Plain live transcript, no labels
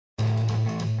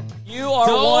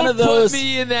are one of those. Don't put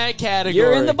me in that category.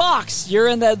 You're in the box. You're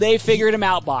in the they figured him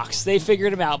out box. They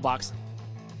figured him out box.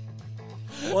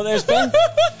 Well, there's been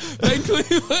Ben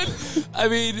Cleveland. I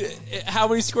mean, how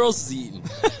many squirrels has he eaten?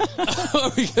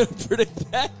 Are we going to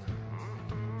predict that?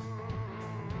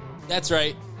 That's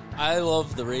right. I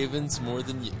love the Ravens more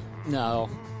than you. no.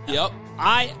 Yep.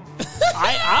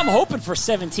 I'm hoping for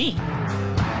 17.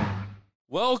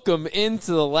 Welcome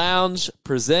into the lounge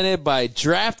presented by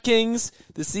DraftKings.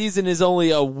 The season is only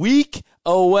a week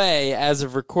away as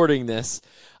of recording this.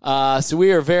 So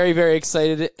we are very, very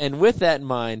excited. And with that in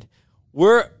mind,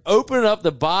 we're opening up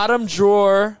the bottom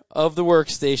drawer of the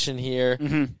workstation here,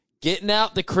 getting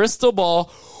out the crystal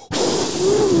ball.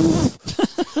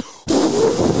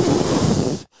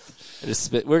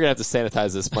 We're going to have to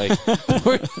sanitize this mic.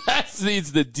 That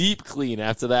needs the deep clean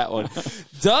after that one.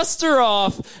 Dust her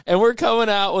off, and we're coming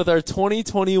out with our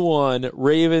 2021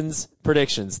 Ravens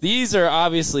predictions. These are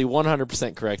obviously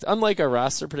 100% correct. Unlike our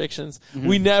roster predictions,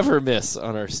 we never miss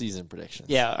on our season predictions.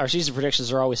 Yeah, our season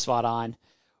predictions are always spot on.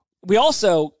 We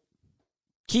also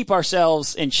keep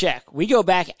ourselves in check. We go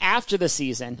back after the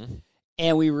season,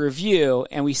 and we review,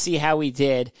 and we see how we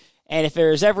did. And if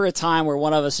there's ever a time where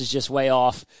one of us is just way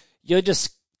off, you'll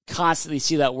just constantly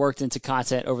see that worked into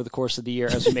content over the course of the year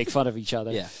as we make fun of each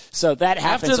other. Yeah. So that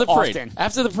happens often.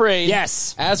 After the parade,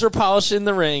 Yes. as we're polishing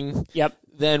the ring, Yep.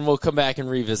 then we'll come back and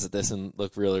revisit this and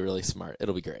look really, really smart.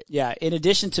 It'll be great. Yeah. In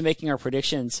addition to making our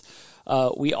predictions,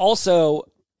 we also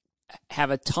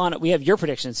have we have your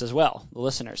predictions as well, the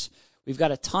listeners. We've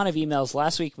got a ton of emails.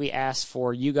 Last week we asked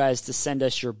for you guys to send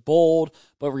us your bold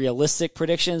but realistic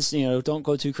predictions. Don't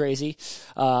go too crazy.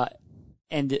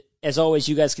 And as always,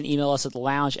 you guys can email us at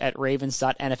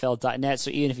thelounge@ravens.nfl.net.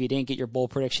 So even if you didn't get your bold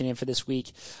prediction in for this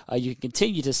week, you can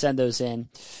continue to send those in.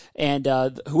 And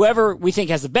whoever we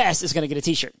think has the best is going to get a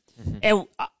T-shirt. And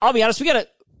I'll be honest, we got a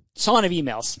ton of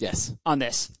emails on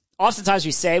this. Oftentimes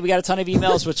we say we got a ton of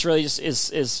emails, which really just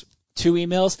is 2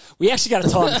 emails. We actually got a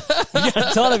ton. We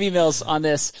got a ton of emails on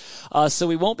this, so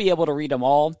we won't be able to read them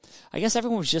all. I guess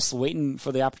everyone was just waiting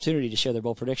for the opportunity to share their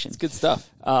bold predictions. Good stuff.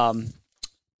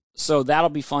 So that'll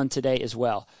be fun today as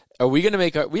well. Are we going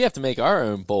to we have to make our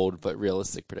own bold but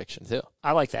realistic prediction too?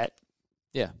 I like that.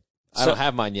 Yeah. I don't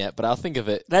have mine yet, but I'll think of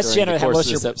it that's during the generally course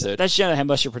of this episode. That's generally how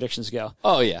most of your predictions go.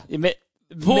 Oh, yeah.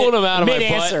 Pulling them out of my butt.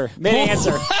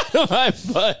 Mid-answer. Out of my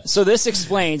butt. So this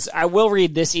explains, I will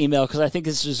read this email because I think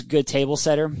this is a good table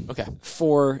setter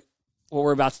for what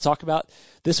we're about to talk about.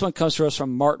 This one comes to us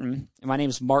from Martin. And my name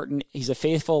is Martin. He's a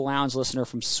faithful lounge listener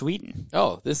from Sweden.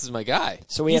 Oh, this is my guy.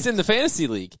 So he's in the fantasy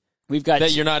league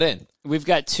that you're not in. We've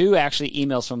got 2 actually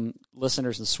emails from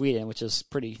listeners in Sweden, which is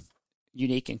pretty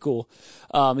unique and cool.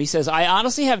 He says, I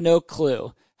honestly have no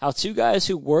clue how 2 guys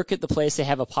who work at the place they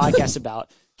have a podcast about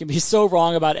can be so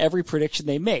wrong about every prediction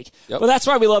they make. Yep. Well, that's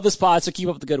why we love this pod, so keep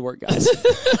up the good work, guys.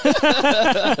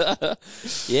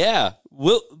 Yeah.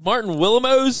 Martin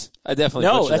Willemos? I definitely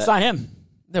No, that's not him.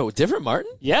 No, different Martin?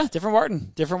 Yeah, different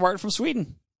Martin. Different Martin from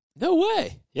Sweden. No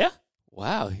way. Yeah.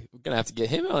 Wow. We're going to have to get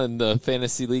him on the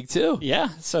fantasy league, too. Yeah,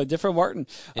 so different Martin.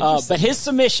 But his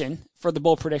submission for the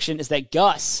bold prediction is that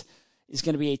Gus is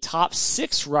going to be a top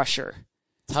 6 rusher.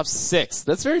 Top 6.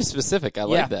 That's very specific. I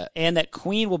like that. And that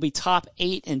Queen will be top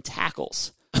 8 in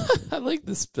tackles. I like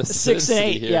the specificity 6 and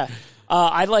 8, here. yeah.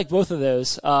 I like both of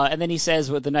those. And then he says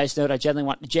with a nice note, I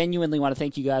genuinely want to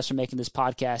thank you guys for making this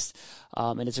podcast.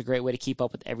 And it's a great way to keep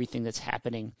up with everything that's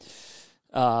happening.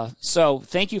 So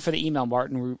thank you for the email,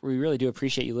 Martin. We really do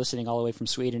appreciate you listening all the way from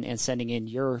Sweden and sending in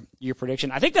your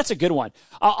prediction. I think that's a good one.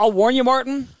 I'll warn you,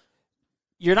 Martin.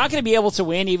 You're not going to be able to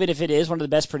win, even if it is one of the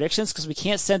best predictions, because we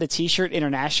can't send a T-shirt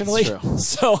internationally.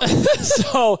 So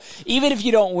even if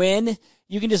you don't win,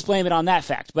 you can just blame it on that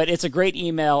fact. But it's a great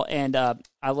email, and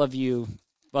I love you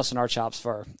busting our chops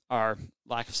for our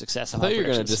lack of success. I thought you were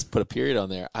going to just put a period on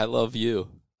there. I love you.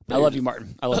 I love you,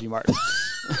 Martin. I love you, Martin.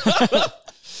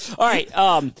 All right.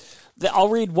 I'll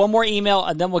read one more email,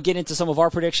 and then we'll get into some of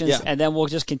our predictions, and then we'll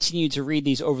just continue to read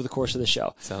these over the course of the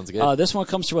show. Sounds good. This one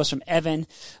comes to us from Evan.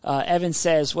 Evan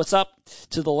says, what's up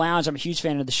to the lounge? I'm a huge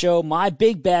fan of the show. My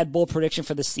big bad bull prediction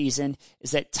for the season is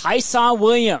that Tyson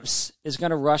Williams is going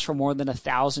to rush for more than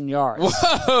 1,000 yards.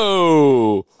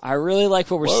 Whoa! I really like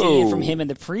what we're seeing from him in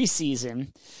the preseason,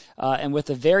 and with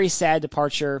a very sad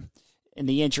departure in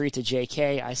the injury to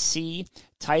J.K., I see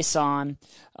Tyson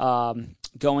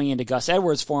going into Gus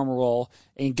Edwards' former role,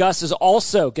 and Gus is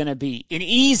also going to be an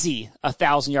easy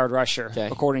 1,000-yard rusher,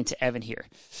 according to Evan here.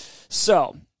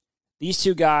 So These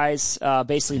two guys,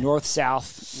 basically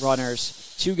north-south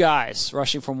runners, two guys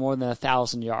rushing for more than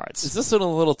 1,000 yards. Is this one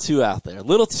a little too out there? A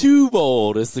little too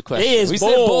bold is the question. It is we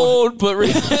bold. said bold, but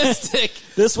realistic.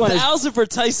 This one 1,000 for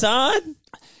Tyson?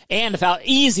 And about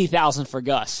easy 1,000 for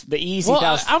Gus. The easy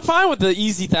 1,000. I'm fine with the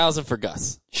easy 1,000 for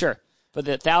Gus. Sure. But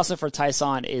the 1,000 for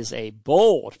Tyson is a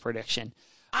bold prediction.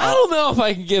 I don't know if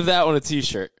I can give that one a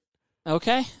T-shirt.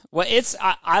 Okay. Well,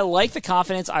 I like the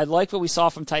confidence. I like what we saw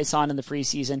from Tyson in the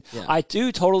preseason. Yeah. I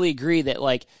do totally agree that,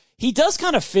 like, he does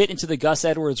kind of fit into the Gus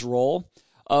Edwards role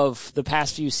of the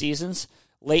past few seasons.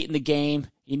 Late in the game,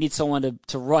 you need someone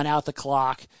to run out the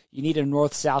clock. You need a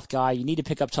north-south guy. You need to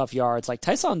pick up tough yards. Like,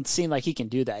 Tyson seemed like he can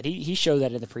do that. He showed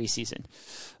that in the preseason.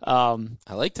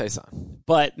 I like Tyson.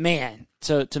 But, man,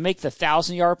 to make the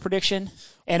 1,000-yard prediction,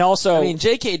 and also... I mean,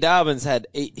 J.K. Dobbins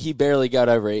he barely got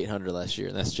over 800 last year,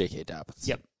 and that's J.K. Dobbins.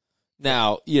 Yep.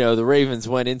 Now, the Ravens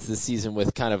went into the season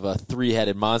with kind of a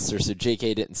three-headed monster, so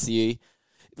J.K. didn't see...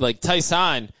 Like,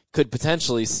 Tyson could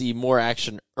potentially see more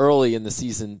action early in the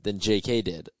season than J.K.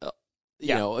 did.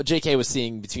 J.K. was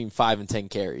seeing between 5 and 10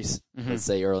 carries, let's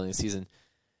say, early in the season.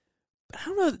 But I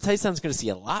don't know that Tyson's going to see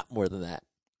a lot more than that.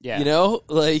 Yeah. Yeah.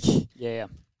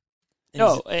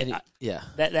 No, yeah.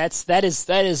 That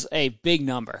is a big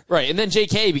number. Right, and then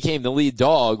J.K. became the lead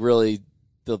dog, really,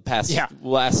 the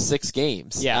last 6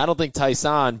 games. Yeah. I don't think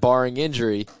Tyson, barring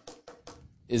injury,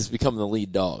 is becoming the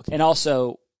lead dog. And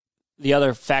also, the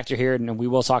other factor here, and we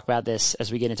will talk about this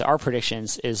as we get into our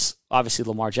predictions, is obviously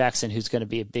Lamar Jackson, who's going to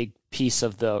be a big piece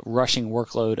of the rushing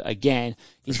workload again.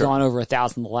 He's gone over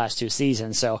 1,000 the last 2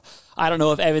 seasons. So I don't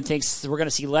know if Evan thinks we're going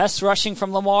to see less rushing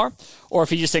from Lamar, or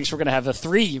if he just thinks we're going to have the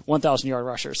 3 1,000-yard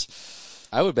rushers.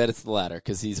 I would bet it's the latter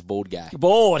because he's a bold guy.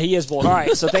 Bold. He is bold. All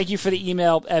right. So thank you for the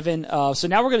email, Evan. So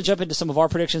now we're going to jump into some of our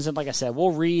predictions. And like I said,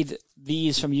 we'll read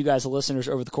these from you guys, the listeners,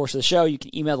 over the course of the show. You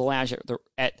can email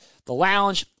the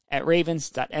lounge at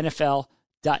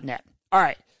ravens.nfl.net. All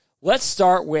right. Let's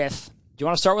start with, do you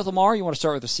want to start with Lamar or you want to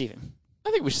start with Steven?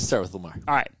 I think we should start with Lamar.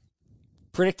 All right.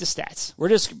 Predict the stats. We're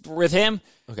just, with him,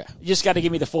 Okay. you just got to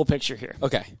give me the full picture here.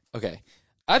 Okay.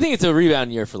 I think it's a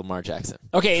rebound year for Lamar Jackson.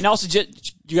 Okay. And also,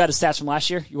 you got his stats from last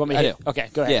year? You want me to I hit? do. Okay.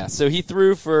 Go ahead. Yeah, so he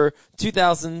threw for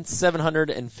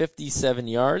 2,757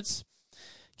 yards.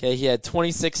 Okay, he had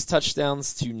 26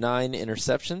 touchdowns to 9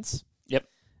 interceptions. Yep.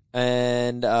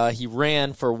 And he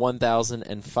ran for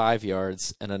 1,005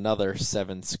 yards and another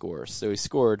 7 scores. So he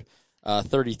scored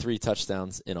 33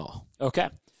 touchdowns in all. Okay.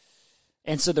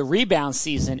 And so the rebound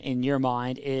season in your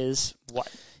mind is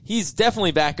what? He's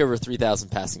definitely back over 3,000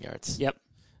 passing yards. Yep.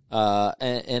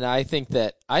 And I think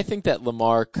that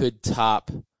Lamar could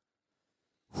top.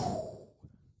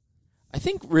 I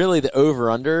think really the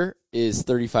over-under is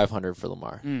 3,500 for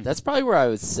Lamar. That's probably where I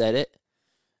would set it.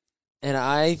 And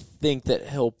I think that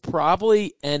he'll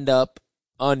probably end up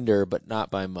under, but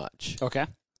not by much. Okay.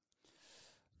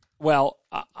 Well,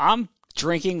 I'm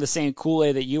drinking the same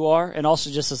Kool-Aid that you are, and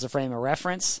also just as a frame of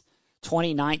reference,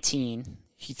 2019,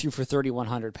 he threw for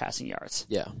 3,100 passing yards.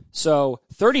 Yeah. So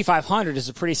 3,500 is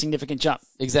a pretty significant jump.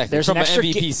 Exactly. There's from an an extra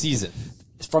MVP season.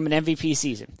 From an MVP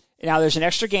season. Now, there's an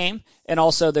extra game, and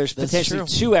also there's potentially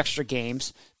 2 extra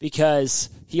games because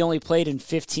he only played in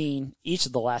 15 each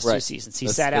of the last 2 seasons. He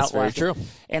sat out. That's very true.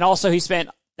 And also he spent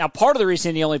 – now, part of the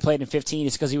reason he only played in 15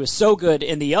 is because he was so good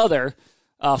in the other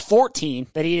 14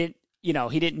 that he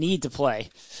didn't need to play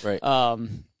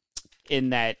in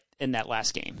that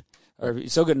last game. Or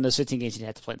so good in those 15 games he didn't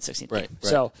have to play in the 16th game.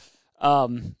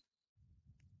 Right.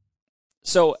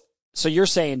 So you're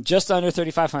saying just under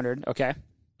 3,500, okay?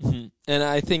 Mm-hmm. And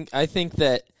I think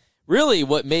that really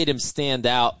what made him stand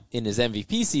out in his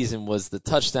MVP season was the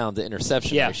touchdown to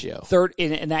interception ratio. Third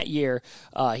in that year,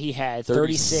 he had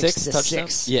 36 to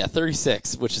touchdowns? 6. Yeah,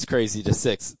 36, which is crazy to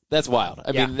 6. That's wild.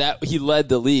 I mean, that he led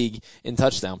the league in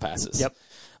touchdown passes. Yep.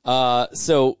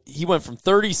 So he went from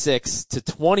 36 to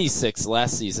 26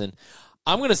 last season.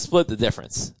 I'm going to split the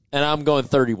difference, and I'm going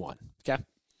 31.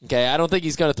 Okay, I don't think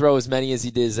he's going to throw as many as he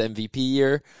did his MVP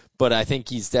year, but I think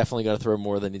he's definitely going to throw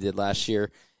more than he did last year.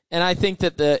 And I think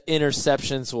that the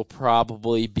interceptions will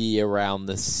probably be around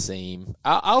the same.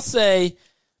 I'll say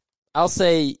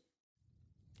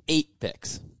 8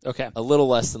 picks. Okay. A little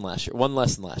less than last year. 1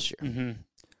 less than last year. Mm-hmm.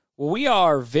 Well, we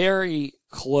are very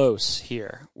close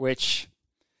here, which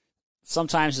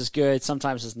sometimes is good,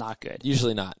 sometimes is not good.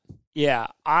 Usually not. Yeah,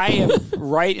 I am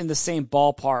right in the same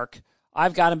ballpark.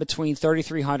 I've got him between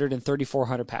 3,300 and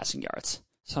 3,400 passing yards.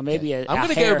 So maybe I'm going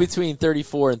to go between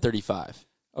 34 and 35.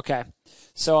 Okay.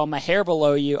 So I'm a hair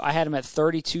below you. I had him at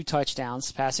 32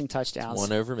 touchdowns, passing touchdowns.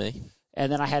 1 over me. And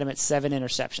then I had him at 7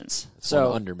 interceptions.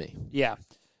 1 under me. Yeah.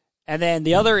 And then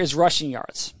the other is rushing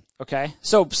yards. Okay.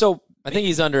 So I think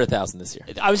he's under 1,000 this year.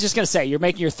 I was just going to say, you're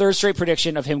making your third straight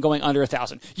prediction of him going under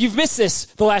 1,000. You've missed this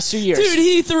the last 2 years. Dude,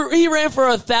 he ran for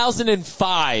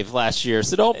 1,005 last year,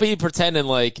 so don't be pretending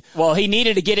like... Well, he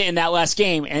needed to get it in that last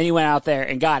game, and he went out there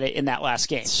and got it in that last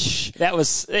game. That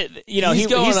was, he's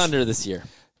going under this year.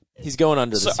 He's going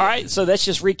under this year. All right, so let's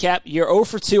just recap. You're 0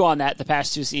 for 2 on that the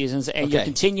past 2 seasons, and you're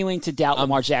continuing to doubt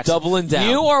Lamar Jackson. Doubling down.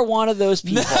 You are one of those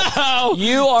people. No!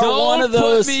 You are one of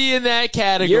those. Don't put me in that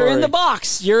category. You're in the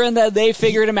box. You're in the they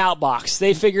figured him out box.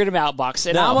 They figured him out box.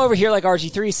 And I'm over here like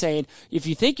RG3 saying, if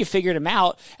you think you figured him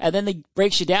out, and then they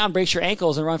breaks you down, breaks your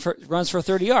ankles, and runs for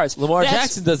 30 yards. Lamar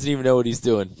Jackson doesn't even know what he's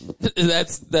doing.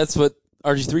 That's what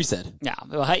RG3 said. No,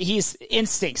 well, he's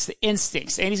instincts, and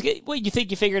he's you think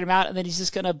you figured him out, and then he's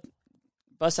just gonna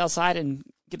bust outside and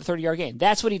get the 30-yard gain.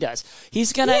 That's what he does.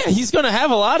 He's gonna have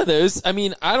a lot of those. I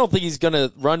mean, I don't think he's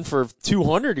gonna run for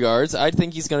 200 yards. I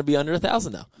think he's gonna be under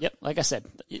 1,000 now. Yep, like I said,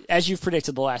 as you've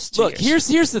predicted the last 2 years. Look,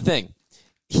 here's the thing.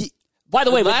 By the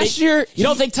way, last year you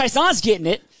don't think Tyson's getting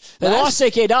it? They lost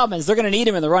J.K. Dobbins. They're gonna need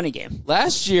him in the running game.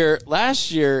 Last year,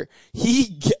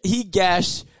 he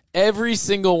gashed every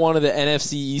single one of the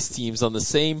NFC East teams on the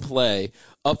same play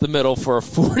up the middle for a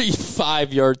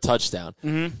 45-yard touchdown.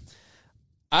 Mm-hmm.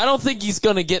 I don't think he's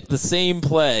going to get the same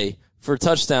play for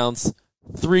touchdowns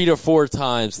 3 to 4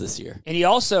 times this year. And he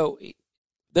also...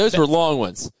 Those were long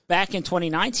ones. Back in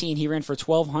 2019, he ran for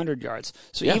 1,200 yards.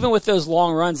 So even with those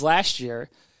long runs last year,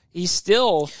 he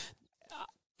still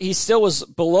was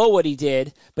below what he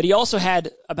did, but he also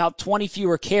had about 20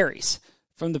 fewer carries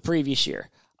from the previous year.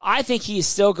 I think he's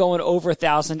still going over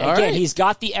 1,000. Again, he's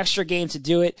got the extra game to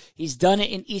do it. He's done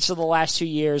it in each of the last 2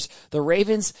 years. The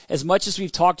Ravens, as much as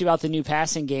we've talked about the new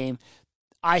passing game,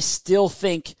 I still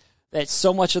think that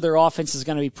so much of their offense is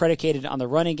going to be predicated on the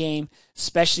running game,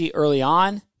 especially early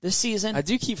on this season. I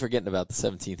do keep forgetting about the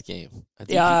 17th game.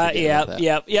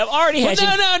 Yep. Already hedging.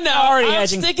 No. Already I'm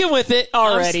hedging. sticking with it.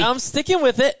 Already. I'm sticking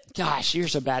with it. Gosh, you're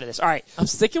so bad at this. All right. I'm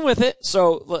sticking with it.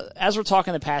 So, as we're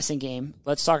talking the passing game,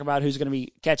 let's talk about who's going to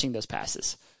be catching those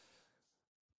passes.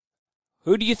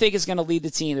 Who do you think is going to lead the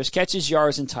team? There's catches,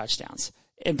 yards, and touchdowns.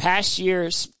 In past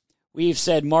years, we've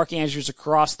said Mark Andrews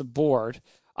across the board.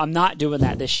 I'm not doing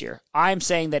that this year. I'm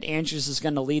saying that Andrews is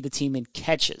going to lead the team in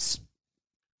catches.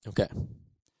 Okay.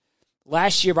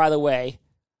 Last year, by the way,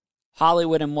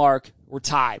 Hollywood and Mark were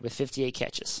tied with 58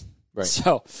 catches. Right.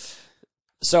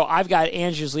 So I've got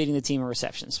Andrews leading the team in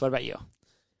receptions. What about you?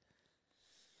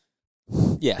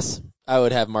 Yes. I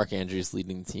would have Mark Andrews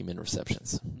leading the team in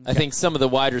receptions. Okay. I think some of the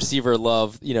wide receiver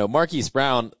love, Marquise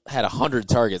Brown had 100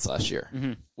 targets last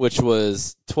year, which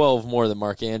was 12 more than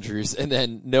Mark Andrews, and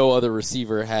then no other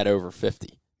receiver had over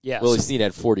 50. Yes. Willie Snead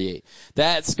had 48.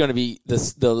 That's going to be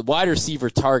the wide receiver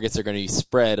targets are going to be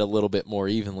spread a little bit more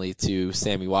evenly to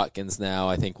Sammy Watkins now.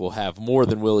 I think we'll have more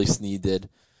than Willie Snead did,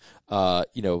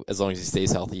 as long as he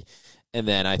stays healthy. And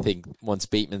then I think once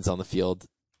Bateman's on the field,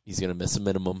 he's going to miss a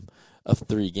minimum of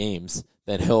 3 games.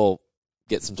 Then he'll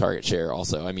get some target share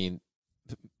also. I mean,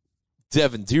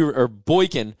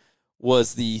 Boykin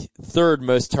was the 3rd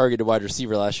most targeted wide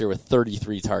receiver last year with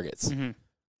 33 targets. Mm-hmm.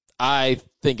 I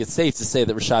think it's safe to say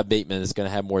that Rashad Bateman is going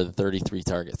to have more than 33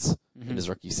 targets in his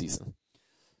rookie season.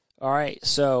 All right,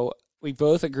 so we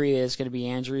both agree that it's going to be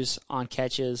Andrews on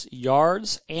catches,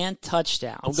 yards, and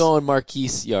touchdowns. I'm going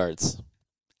Marquise yards.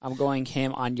 I'm going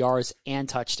him on yards and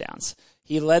touchdowns.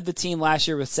 He led the team last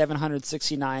year with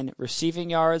 769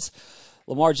 receiving yards.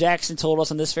 Lamar Jackson told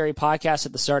us on this very podcast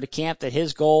at the start of camp that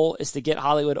his goal is to get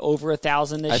Hollywood over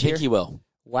 1,000 this year. I think he will.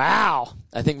 Wow.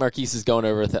 I think Marquise is going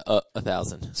over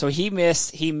 1,000. So he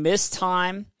missed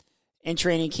time in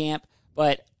training camp,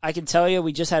 but I can tell you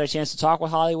we just had a chance to talk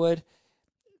with Hollywood.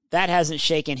 That hasn't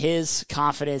shaken his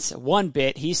confidence one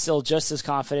bit. He's still just as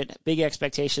confident, big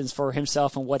expectations for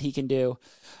himself and what he can do.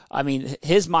 I mean,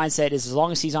 his mindset is as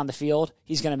long as he's on the field,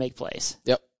 he's going to make plays.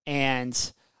 Yep.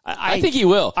 And I think he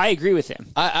will. I agree with him.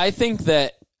 I think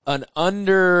that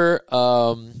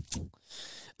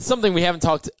something we haven't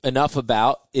talked enough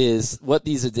about is what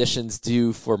these additions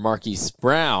do for Marquise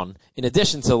Brown, in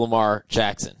addition to Lamar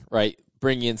Jackson, right?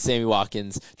 Bringing in Sammy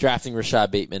Watkins, drafting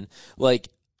Rashad Bateman.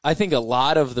 I think a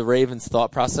lot of the Ravens'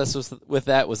 thought process with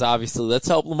that was obviously let's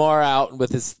help Lamar out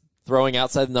with his throwing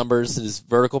outside the numbers, his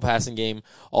vertical passing game,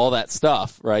 all that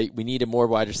stuff, right? We needed more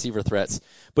wide receiver threats.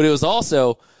 But it was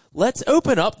also, let's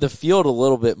open up the field a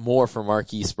little bit more for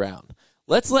Marquise Brown.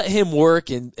 Let's let him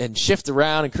work and shift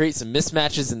around and create some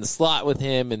mismatches in the slot with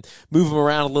him and move him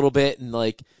around a little bit. And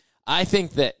I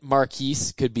think that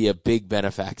Marquise could be a big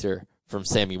benefactor from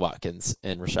Sammy Watkins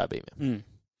and Rashad Bateman.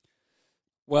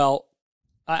 Well,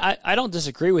 I don't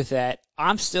disagree with that.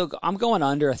 I'm going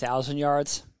under 1,000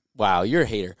 yards. Wow, you're a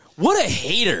hater. What a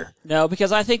hater. No,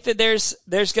 because I think that there's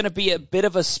going to be a bit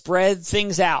of a spread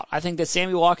things out. I think that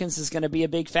Sammy Watkins is going to be a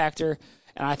big factor,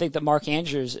 and I think that Mark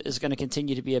Andrews is going to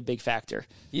continue to be a big factor.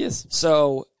 He is.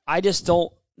 So I just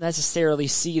don't necessarily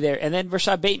see there. And then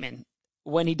Rashad Bateman,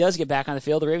 when he does get back on the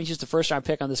field, the Ravens used a first-round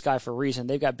pick on this guy for a reason.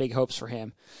 They've got big hopes for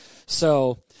him.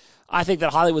 So I think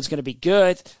that Hollywood's going to be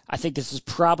good. I think this is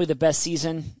probably the best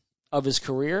season of his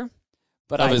career.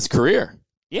 But His career?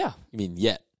 Yeah. You mean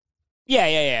yet?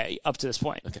 Yeah, up to this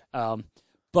point. Okay.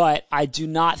 But I do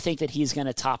not think that he's going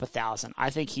to top 1,000. I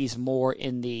think he's more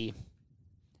in the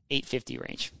 850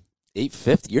 range.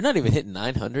 850? You're not even hitting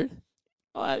 900?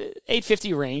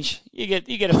 850 range. You get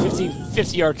a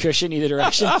 50 yard cushion either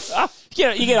direction.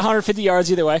 you get 150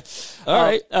 yards either way. All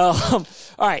right. All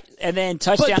right, and then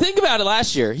touchdown. But think about it.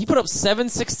 Last year, he put up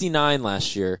 769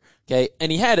 last year. Okay, and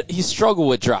he struggled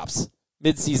with drops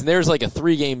midseason. There's like a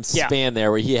 3-game span there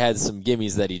where he had some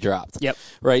gimmies that he dropped. Yep.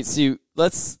 Right. So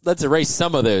let's erase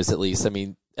some of those at least. I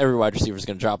mean, every wide receiver is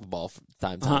going to drop a ball from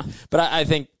time to time. But I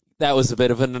think that was a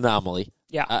bit of an anomaly.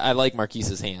 Yeah. I like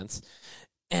Marquise's hands,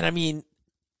 and I mean,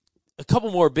 a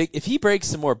couple more if he breaks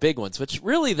some more big ones, which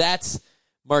really that's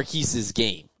Marquise's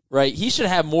game, right? He should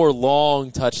have more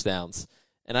long touchdowns,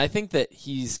 and I think that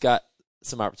he's got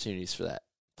some opportunities for that.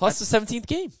 Plus the 17th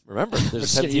game. Remember,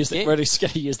 there's a 17th game. We're just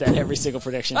going to use that every single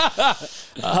prediction.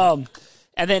 And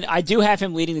then I do have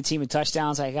him leading the team in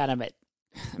touchdowns. I got him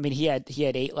he had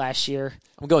 8 last year.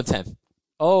 I'm going 10.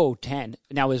 Oh, 10.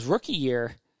 Now his rookie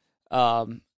year,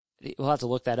 we'll have to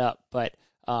look that up, but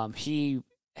he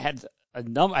had a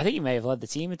number. I think he may have led the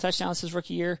team in touchdowns his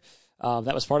rookie year.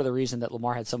 That was part of the reason that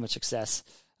Lamar had so much success.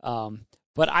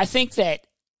 But I think that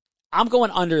I'm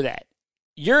going under that.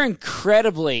 You're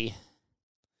incredibly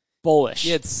bullish. He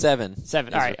had 7.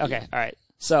 7. All right. Okay. All right.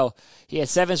 So he had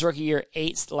 7 his rookie year,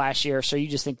 8 last year. So you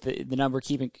just think the number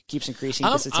keeps increasing.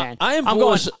 Gets to 10. I'm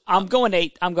bullish. I'm going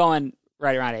 8. I'm going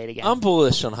right around 8 again. I'm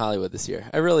bullish on Hollywood this year.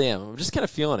 I really am. I'm just kind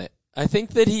of feeling it. I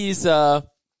think that he's a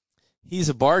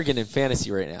bargain in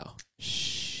fantasy right now.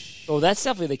 Oh, that's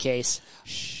definitely the case.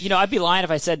 I'd be lying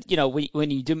if I said, when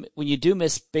you do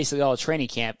miss basically all of training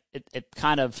camp, it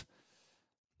kind of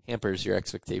hampers your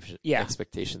expectations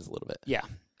a little bit. Yeah.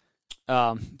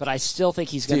 But I still think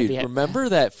he's going to be. Remember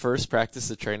that first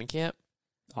practice of training camp?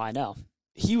 Oh, I know.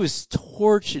 He was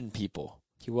torching people.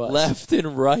 He was. Left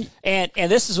and right. And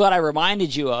this is what I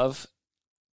reminded you of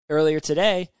earlier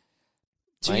today.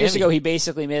 2 years ago, he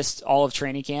basically missed all of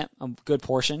training camp, a good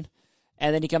portion.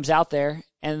 And then he comes out there,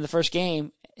 and in the first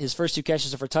game, his first 2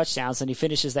 catches are for touchdowns, and he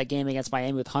finishes that game against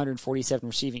Miami with 147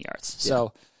 receiving yards. Yeah.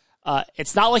 So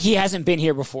it's not like he hasn't been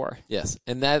here before. Yes,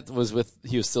 and that was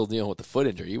he was still dealing with the foot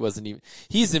injury.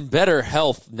 He's in better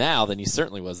health now than he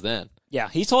certainly was then. Yeah,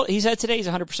 he said today he's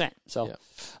 100%. So, yeah.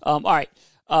 All right.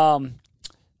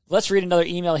 Let's read another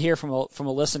email here from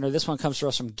a listener. This one comes to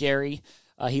us from Gary.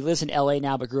 He lives in L.A.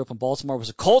 now, but grew up in Baltimore. Was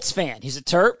a Colts fan. He's a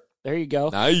Terp. There you go.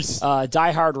 Nice.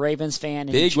 Diehard Ravens fan.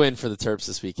 Big win for the Terps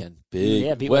this weekend. Big.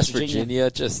 Yeah, beat West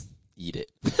Virginia. Just eat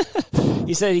it.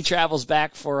 He said he travels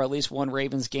back for at least one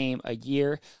Ravens game a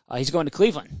year. He's going to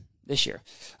Cleveland this year.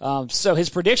 So his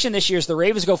prediction this year is the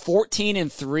Ravens go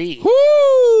 14-3.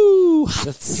 Woo!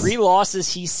 The 3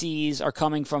 losses he sees are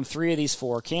coming from 3 of these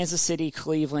 4: Kansas City,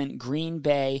 Cleveland, Green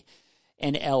Bay,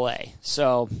 and L.A.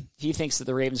 So he thinks that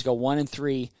the Ravens go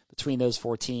 1-3 between those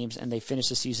 4 teams, and they finish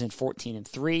the season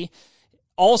 14-3.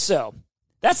 Also,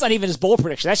 that's not even his bold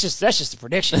prediction. That's just a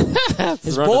prediction.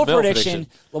 His bold prediction: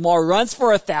 Lamar runs for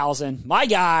 1,000. My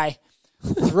guy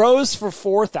throws for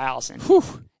 4,000,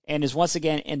 and is once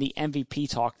again in the MVP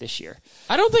talk this year.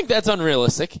 I don't think that's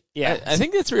unrealistic. Yeah, I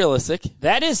think that's realistic.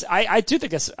 That is, I do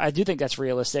think that's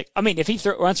realistic. I mean, if he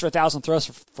runs for 1,000, throws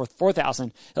for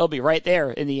 4,000, he'll be right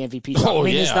there in the MVP talk.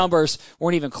 His numbers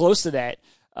weren't even close to that.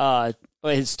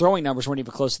 His throwing numbers weren't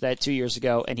even close to that 2 years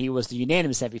ago, and he was the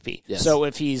unanimous MVP. Yes. So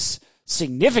if he's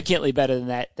significantly better than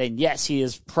that, then yes, he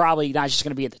is probably not just going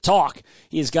to be at the talk.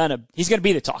 He's gonna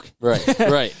be the talk. Right,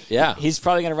 right, yeah. He's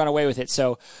probably going to run away with it.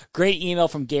 So great email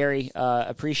from Gary.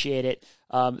 Appreciate it.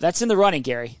 That's in the running,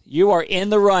 Gary. You are in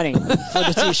the running for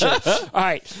the T-shirt. All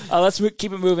right, let's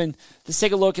keep it moving. Let's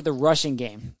take a look at the rushing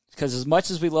game. Because as much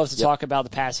as we love to talk about the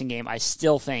passing game, I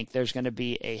still think there's going to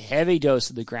be a heavy dose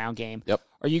of the ground game. Yep.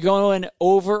 Are you going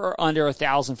over or under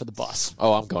 1,000 for the bus?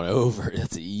 Oh, I'm going over.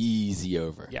 That's an easy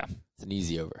over. Yeah. It's an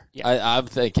easy over. Yeah. I'm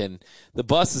thinking the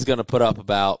bus is going to put up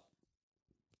about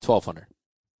 1,200.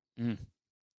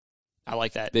 I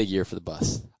like that. Big year for the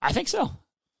bus. I think so.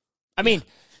 I mean,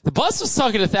 the bus was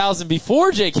talking 1,000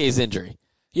 before JK's injury.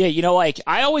 Yeah,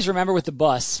 I always remember with the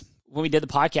bus when we did the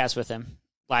podcast with him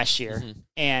last year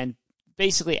and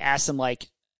basically asked him,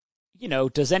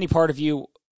 does any part of you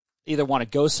either want to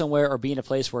go somewhere or be in a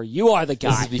place where you are the guy?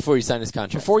 This is before you sign his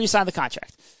contract. Before you sign the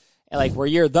contract. And like where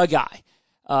you're the guy.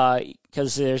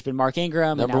 Because there's been Mark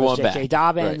Ingram and now there's J.K.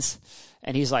 Dobbins. Right.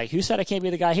 And he's like, who said I can't be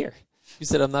the guy here? You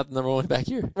said I'm not the number one back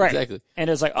here. Right. Exactly. And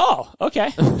it's like, oh,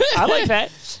 okay. I like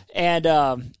that.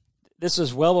 And this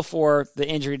was well before the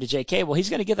injury to J.K. Well, he's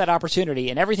going to get that opportunity.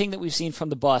 And everything that we've seen from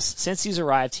the bus since he's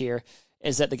arrived here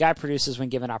is that the guy produces when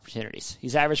given opportunities.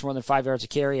 He's averaged more than 5 yards a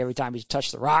carry every time he's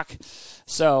touched the rock.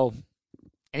 So,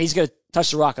 and he's going to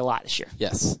touch the rock a lot this year.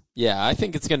 Yes. Yeah, I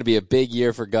think it's going to be a big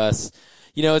year for Gus.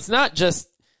 It's not just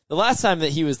the last time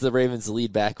that he was the Ravens'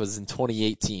 lead back was in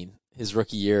 2018, his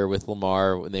rookie year with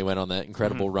Lamar when they went on that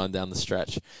incredible run down the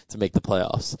stretch to make the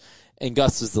playoffs. And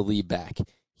Gus was the lead back.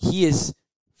 He is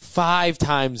 5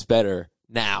 times better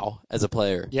now as a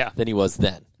player than he was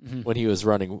then when he was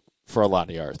running for a lot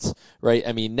of yards, right?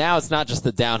 I mean, now it's not just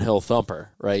the downhill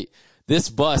thumper, right? This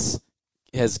bus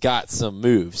has got some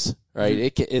moves,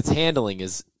 right? Its handling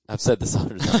is, I've said this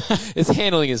 100 times, its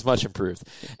handling is much improved.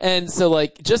 And so,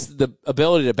 like, just the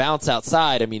ability to bounce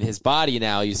outside, I mean, his body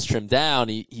now, he's trimmed down,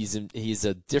 he's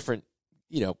a different,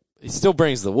 he still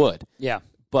brings the wood. Yeah.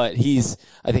 But he's,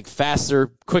 I think, faster,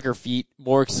 quicker feet,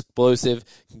 more explosive,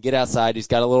 can get outside. He's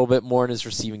got a little bit more in his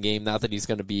receiving game. Not that he's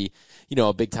going to be,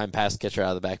 a big-time pass catcher out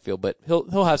of the backfield, but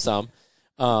he'll have some.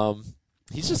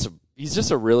 He's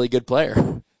just a really good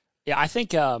player. Yeah, I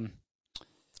think and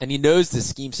he knows the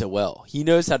scheme so well. He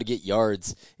knows how to get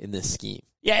yards in this scheme.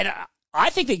 Yeah, and I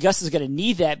think that Gus is going to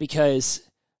need that because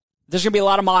there's going to be a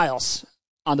lot of miles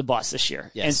on the bus this year.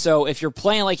 Yes. And so if you're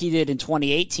playing like he did in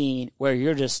 2018, where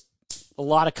you're just a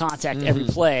lot of contact every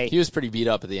play. He was pretty beat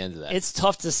up at the end of that. It's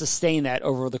tough to sustain that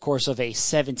over the course of a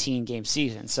 17-game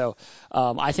season. So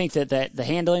I think that the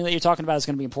handling that you're talking about is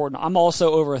going to be important. I'm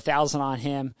also over 1,000 on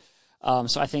him.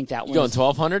 So I think that you going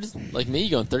 1,200 like me?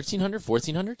 You going 1,300,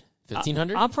 1,400,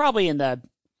 1,500? I'm probably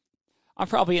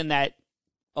in that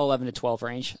 11 to 12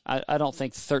 range. I don't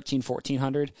think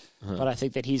 1,400, but I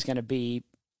think that he's going to be,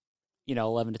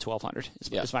 11 to 1,200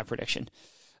 is my prediction.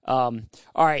 All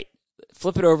right.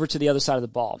 Flip it over to the other side of the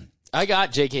ball. I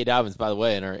got J.K. Dobbins, by the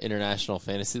way, in our International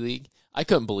Fantasy League. I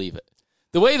couldn't believe it.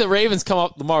 The way the Ravens come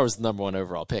up, Lamar was the number 1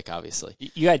 overall pick, obviously.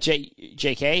 You got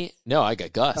J.K.? No, I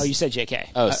got Gus. Oh, you said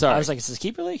J.K. Oh, sorry. I was like, is this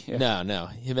keeper league? Yeah. No.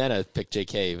 Jimenez picked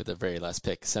J.K. with the very last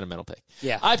pick, sentimental pick.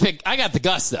 Yeah. I got the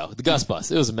Gus, though, the Gus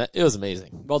bus. It was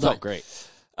amazing. Well done. Felt great.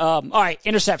 All right,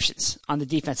 interceptions on the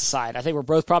defensive side. I think we're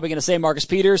both probably going to say Marcus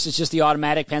Peters. It's just the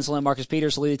automatic pencil in Marcus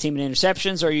Peters to lead the team in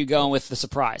interceptions, or are you going with the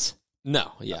surprise?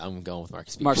 No, yeah, I'm going with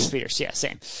Marcus Peters. Marcus Peters, yeah,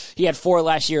 same. He had 4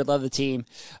 last year, led the team.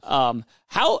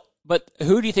 But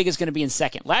who do you think is going to be in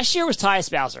second? Last year was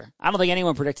Tyus Bowser. I don't think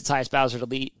anyone predicted Tyus Bowser to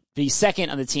be second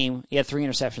on the team. He had 3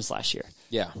 interceptions last year.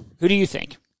 Yeah. Who do you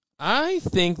think? I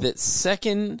think that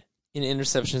second in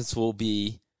interceptions will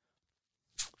be,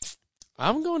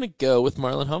 I'm going to go with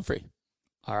Marlon Humphrey.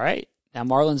 All right. Now,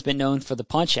 Marlon's been known for the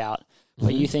punch-out.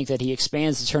 But you think that he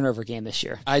expands the turnover game this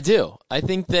year? I do. I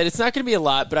think that it's not going to be a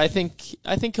lot, but I think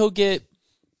he'll get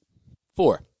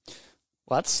 4.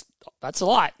 Well, that's a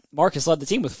lot. Marcus led the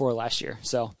team with 4 last year.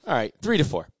 So all right, 3 to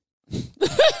 4.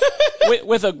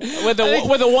 with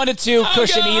a 1 to 2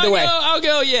 cushion either way. I'll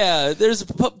go. Yeah, there's a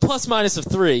plus minus of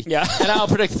 3. Yeah, and I'll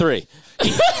predict 3.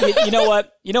 You know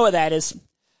what? You know what that is?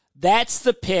 That's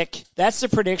the pick. That's the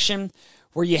prediction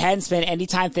where you hadn't spent any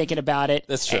time thinking about it.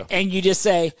 That's true. And you just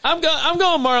say, I'm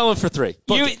going Marlon for 3.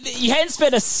 You hadn't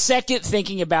spent a second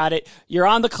thinking about it. You're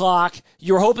on the clock.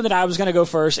 You were hoping that I was going to go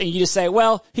first, and you just say,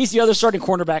 well, he's the other starting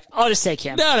cornerback. I'll just take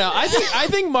him. No. I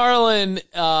think Marlon,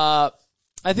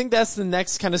 I think that's the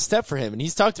next kind of step for him, and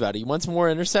he's talked about it. He wants more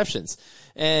interceptions,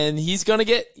 and he's going to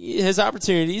get his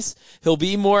opportunities. He'll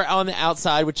be more on the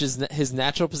outside, which is his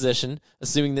natural position,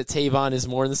 assuming that Tavon is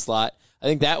more in the slot. I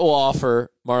think that will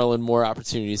offer Marlon more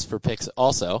opportunities for picks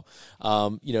also.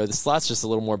 The slot's just a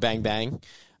little more bang-bang,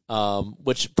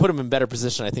 which put him in better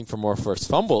position, I think, for more first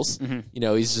fumbles.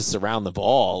 Mm-hmm. He's just around the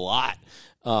ball a lot.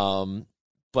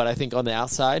 But I think on the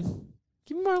outside,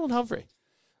 give me Marlon Humphrey.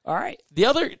 All right. The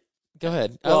other – go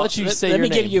ahead. I'll let you say your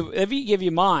name. Let me give you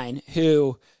mine,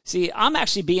 I'm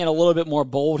actually being a little bit more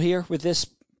bold here with this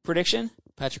prediction.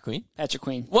 Patrick Queen? Patrick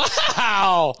Queen.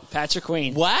 Wow! Patrick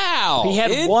Queen. Wow! He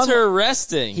had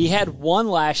Interesting. He had 1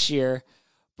 last year,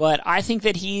 but I think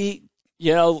that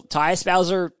Tyus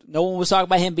Bowser, no one was talking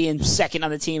about him being second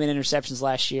on the team in interceptions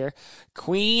last year.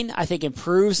 Queen, I think,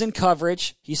 improves in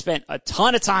coverage. He spent a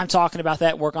ton of time talking about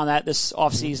that, work on that this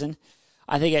offseason.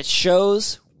 I think it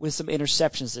shows with some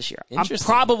interceptions this year. I'm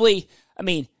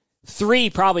 3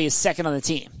 probably is second on the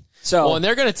team. So, Well, and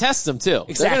they're going to test them too.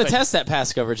 Exactly. They're going to test that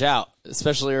pass coverage out,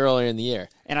 especially earlier in the year.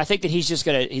 and I think that he's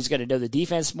gonna know the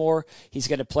defense more. He's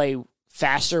gonna play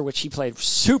faster, which he played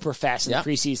super fast in Yep. the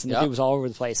preseason. The Yep. dude was all over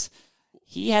the place.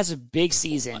 He has a big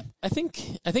season. I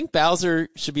think Bowser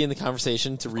should be in the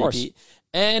conversation to course. repeat.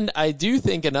 And I do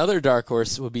think another dark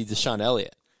horse would be Deshaun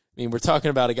Elliott. I mean, we're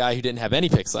talking about a guy who didn't have any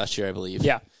picks last year, I believe.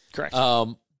 Yeah, correct.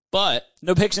 But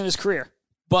No picks in his career.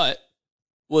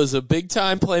 was a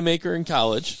big-time playmaker in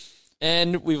college.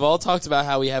 And we've all talked about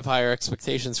how we have higher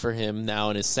expectations for him now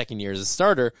in his second year as a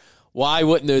starter. Why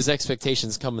wouldn't those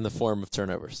expectations come in the form of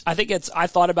turnovers? I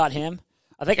thought about him.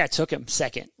 I think I took him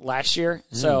second last year.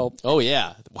 So Oh,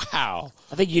 yeah. Wow.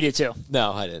 I think you did too.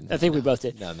 No, I didn't. I think we both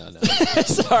did. No.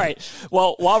 All right.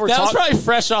 Well, while we're That was talking, probably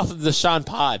fresh off of the Deshaun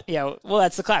pod. yeah. Well,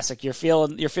 that's the classic. You're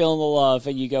feeling the love,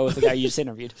 and you go with the guy you just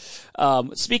interviewed.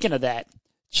 Speaking of that,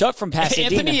 Chuck from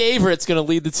Pasadena. Anthony Averett's going to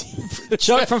lead the team.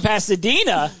 Chuck from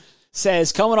Pasadena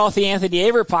says, coming off the Anthony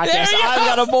Averett podcast, There you I've go.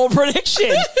 got a bold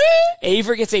prediction.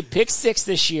 Averett gets a pick 6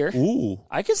 this year. Ooh.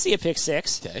 I could see a pick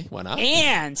 6. Okay, why not?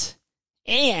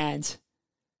 And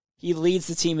he leads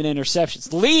the team in interceptions.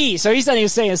 So he's not even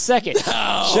saying second.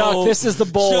 Chuck, this is the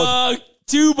bold. Chuck,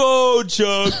 too bold,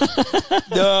 Chuck.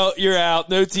 No, you're out.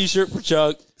 No T-shirt for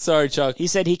Chuck. Sorry, Chuck. He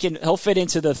said he'll fit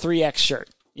into the 3X shirt.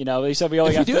 You know, he said we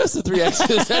only If you got do us the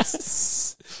 3Xs,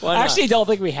 that's... Why I not? actually don't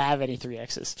think we have any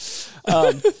 3Xs.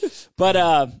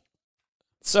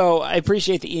 So I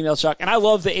appreciate the email, Chuck. And I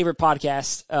love the Averett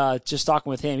podcast. Just talking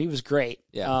with him. He was great.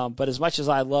 Yeah. But as much as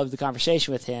I love the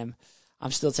conversation with him,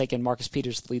 I'm still taking Marcus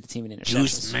Peters to lead the team in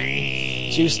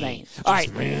interceptions. Juice man. All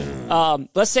right.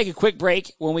 Let's take a quick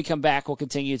break. When we come back, we'll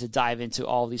continue to dive into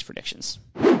all of these predictions.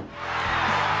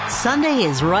 Sunday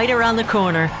is right around the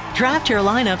corner. Draft your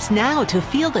lineups now to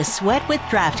feel the sweat with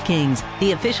DraftKings,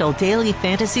 the official daily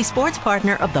fantasy sports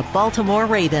partner of the Baltimore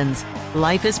Ravens.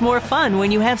 Life is more fun when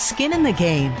you have skin in the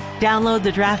game. Download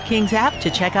the DraftKings app to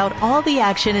check out all the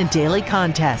action and daily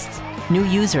contests. New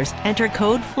users enter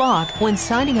code FLOG when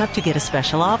signing up to get a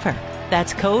special offer.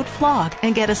 That's code FLOG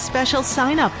and get a special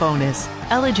sign-up bonus.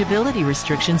 Eligibility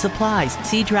restrictions apply.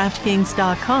 See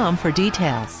DraftKings.com for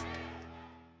details.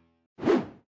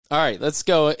 All right, let's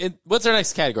go. What's our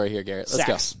next category here, Garrett? Let's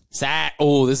Sacks. go. Sack.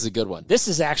 Oh, this is a good one. This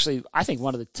is actually, I think,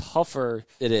 one of the tougher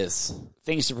It is.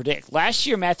 things to predict. Last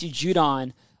year, Matthew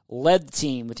Judon led the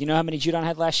team with, you know how many Judon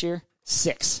had last year?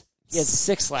 6. He had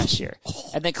 6 last year.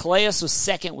 And then Calais was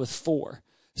second with 4.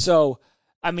 So,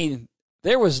 I mean,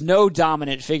 there was no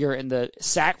dominant figure in the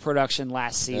sack production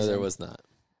last season. No, there was not.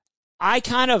 I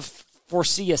kind of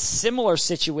foresee a similar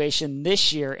situation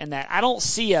this year in that I don't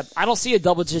see a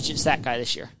double-digit sack guy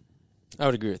this year. I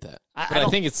would agree with that. I But I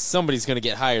don't- think it's somebody's going to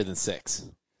get higher than 6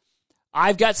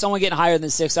 I've got someone getting higher than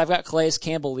 6. I've got Calais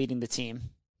Campbell leading the team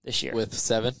this year. with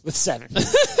 7. With 7.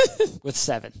 With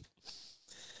 7.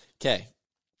 Okay.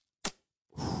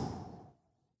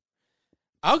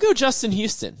 I'll go Justin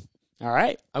Houston. All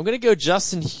right. I'm going to go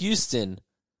Justin Houston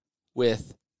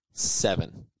with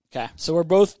 7. Okay. So we're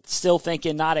both still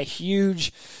thinking not a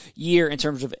huge year in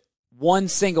terms of one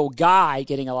single guy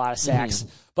getting a lot of sacks.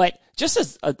 But just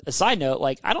as a side note,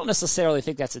 like, I don't necessarily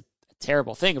think that's a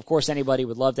terrible thing. Of course, anybody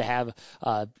would love to have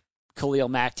Khalil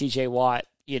Mack, TJ Watt,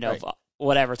 Right.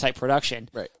 whatever type production.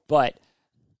 Right. But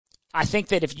I think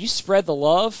that if you spread the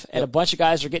love and a bunch of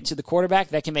guys are getting to the quarterback,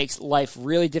 that can make life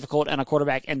really difficult on a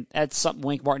quarterback, and that's something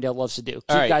Wink Martindale loves to do. Keep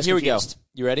All right, guys here confused. we go.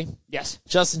 You ready? Yes.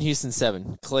 Justin Houston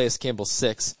 7, Calais Campbell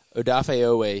 6, Odafe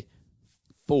Owe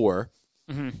 4,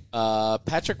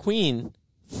 Patrick Queen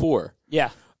 4. Yeah.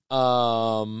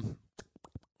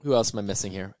 Who else am I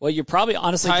missing here? Well, you're probably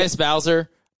honestly. Tyus Bowser.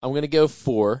 I'm gonna go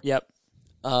 4. Yep.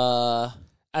 Uh,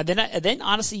 And then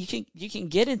honestly, you can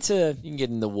get into you can get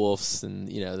in the Wolves and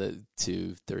the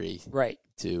 2, 3, right,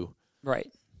 2.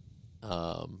 right.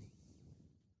 I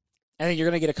think you're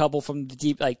gonna get a couple from the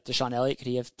deep, like Deshaun Elliott. Could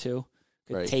he have 2?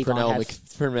 Could Right. Tavon Pernell have?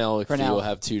 McPhee Pernell. will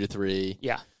have 2 to 3.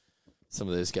 Yeah, Some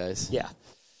of those guys. yeah.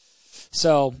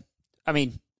 So, I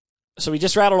mean, so we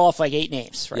just rattled off like 8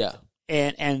 names, right? Yeah.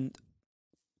 And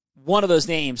one of those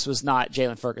names was not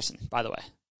Jalen Ferguson, by the way.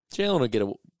 Jalen will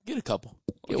get a couple.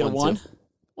 You get a 1?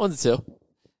 1 to 2.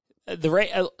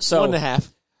 So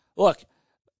 1.5. Look,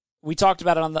 we talked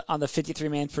about it on the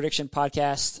 53-man prediction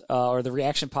podcast or the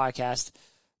reaction podcast.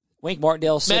 Wink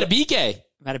Martindale said Matabike.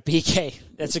 Matabike.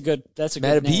 That's a good name.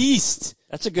 Matabeast.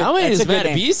 That's a good. How many that's does a good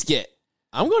name. Matabeast get?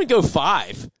 I'm going to go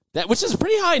 5. Which is a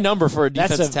pretty high number for a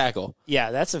That's defensive a- tackle.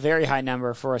 Yeah, that's a very high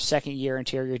number for a second-year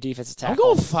interior defensive tackle.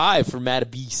 I'm going 5 for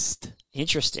Matabeast,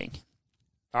 Interesting.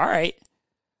 All right.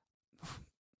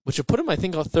 which will put him, I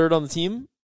think, on 3rd on the team.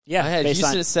 Yeah, I had based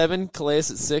Houston on, at 7, Calais at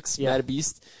 6, Yeah.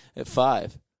 Matabeast at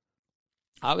 5.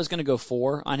 I was going to go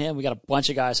 4 on him. We got a bunch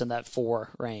of guys in that 4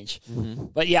 range.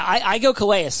 But yeah, I go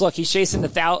Calais. Look, he's chasing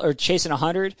chasing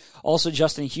 100. Also,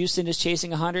 Justin Houston is chasing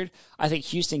 100. I think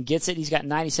Houston gets it. He's got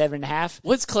 97.5.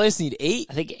 What's Calais need? 8?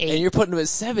 I think 8. And you're putting him at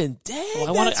 7. Dang,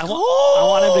 Well, I that's cold. I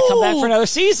want him to come back for another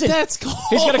season. That's cold.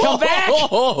 He's going to come back. He's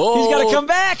got to come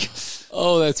back.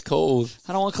 Oh, that's cold.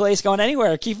 I don't want Calais going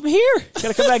anywhere. Keep him here. He's got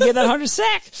to come back and get that 100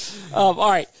 sack. All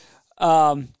right.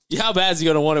 How bad is he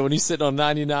going to want it when he's sitting on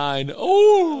 99?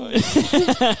 Oh.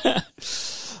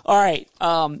 All right.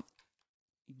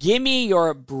 Give me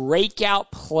your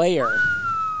breakout player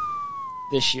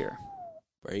this year.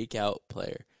 Breakout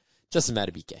player. Justin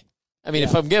Madubuike. I mean,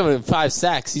 if I'm giving him 5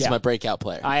 sacks, he's my breakout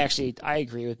player. I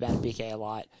agree with Madubuike a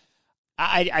lot.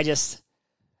 I just,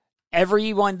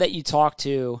 everyone that you talk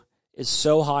to is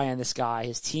so high on this guy.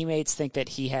 His teammates think that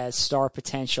he has star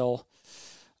potential.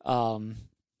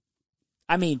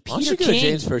 I mean, Peter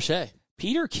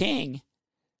King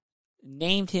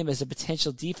named him as a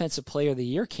potential defensive player of the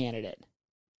year candidate.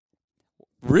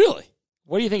 Really?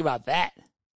 What do you think about that?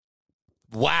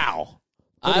 Wow.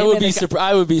 I would be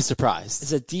surprised.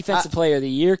 As a defensive player of the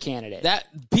year candidate. That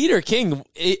Peter King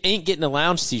ain't getting a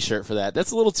lounge t-shirt for that.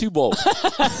 That's a little too bold.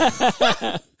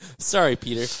 Sorry,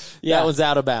 Peter. Yeah. That one's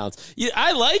out of bounds. Yeah,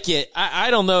 I like it. I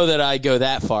don't know that I go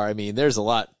that far. I mean, there's a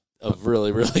lot of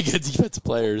really, really good defensive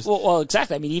players. Well,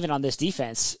 exactly. I mean, even on this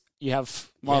defense, you have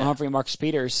Marlon Humphrey, Marcus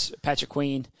Peters, Patrick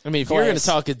Queen. I mean, if you're going to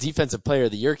talk a defensive player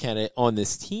of the year candidate on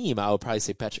this team, I would probably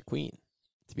say Patrick Queen,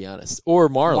 to be honest. Or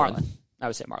Marlon. I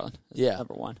would say Marlon. Yeah.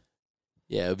 Number 1.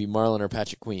 Yeah, it would be Marlon or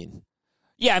Patrick Queen.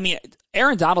 Yeah, I mean,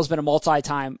 Aaron Donald's been a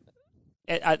multi-time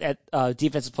at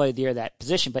defensive player of the year at that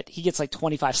position, but he gets like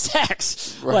 25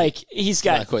 sacks. Right. Like, he's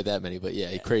got... Not quite that many, but yeah,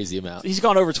 a crazy amount. He's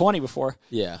gone over 20 before.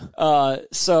 Yeah.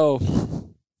 So,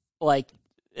 like,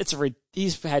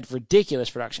 he's had ridiculous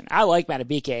production. I like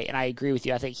Madubuike, and I agree with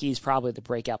you. I think he's probably the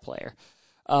breakout player.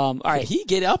 All right. Could he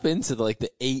get up into the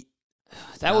 8,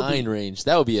 9 range?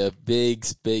 That would be a big,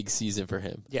 big season for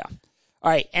him. Yeah.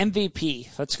 All right, MVP.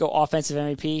 Let's go offensive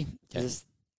MVP. Okay. Is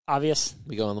obvious?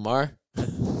 We going Lamar?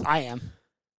 I am.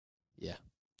 Yeah.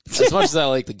 As much as I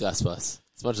like the Gus Bus,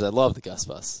 as much as I love the Gus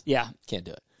Bus, can't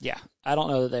do it. Yeah. I don't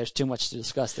know that there's too much to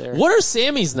discuss there. What are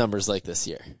Sammy's numbers like this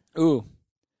year? Ooh.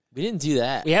 We didn't do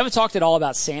that. We haven't talked at all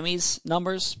about Sammy's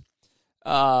numbers.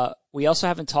 We also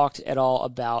haven't talked at all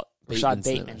about Rashad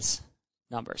Bateman's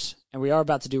numbers. And we are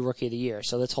about to do Rookie of the Year,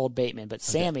 so let's hold Bateman. But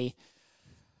Sammy,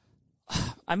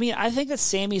 I mean, I think that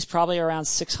Sammy's probably around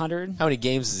 600. How many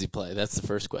games does he play? That's the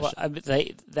first question. Well,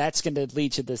 that's going to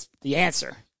lead to the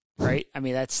answer, right? I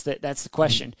mean, that's the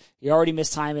question. He already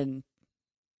missed time in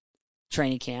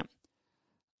training camp.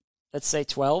 Let's say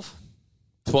 12.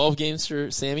 12 games for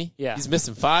Sammy? Yeah. He's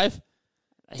missing 5?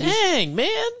 Dang,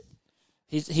 man.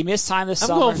 He missed time this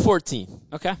summer. I'm going 14.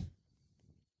 Okay.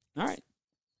 All right.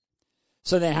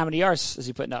 So then how many yards is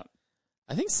he putting up?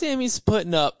 I think Sammy's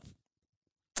putting up...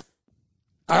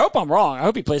 I hope I'm wrong. I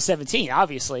hope he plays 17,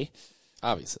 obviously.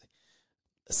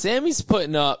 Sammy's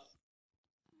putting up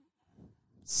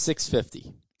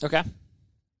 650. Okay.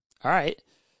 All right.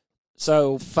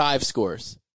 So 5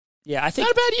 scores. Yeah, I think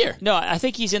not a bad year. No, I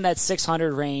think he's in that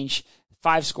 600 range.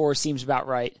 5 scores seems about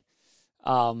right.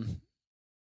 I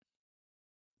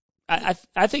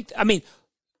think. I mean,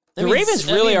 the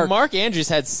Ravens really are. Mark Andrews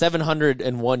had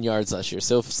 701 yards last year.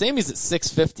 So if Sammy's at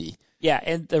 650. Yeah,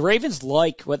 and the Ravens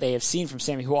like what they have seen from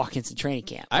Sammy Watkins in training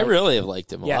camp. I really have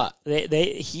liked him a lot.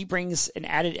 He brings an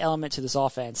added element to this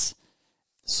offense.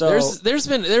 So there's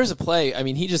a play. I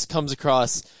mean, he just comes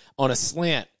across on a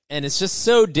slant. And it's just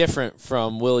so different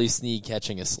from Willie Snead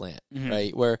catching a slant,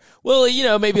 right? Where Willie,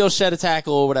 maybe he'll shed a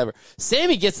tackle or whatever.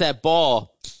 Sammy gets that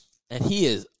ball, and he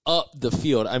is up the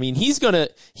field. I mean, he's gonna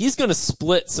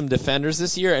split some defenders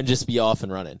this year and just be off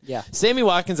and running. Yeah. Sammy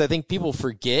Watkins, I think people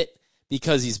forget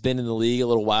because he's been in the league a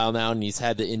little while now and he's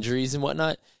had the injuries and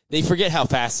whatnot. They forget how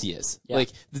fast he is. Yeah.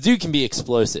 Like the dude can be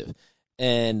explosive,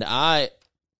 and I'm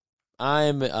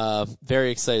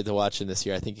very excited to watch him this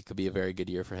year. I think it could be a very good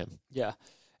year for him. Yeah.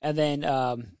 And then,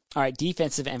 all right,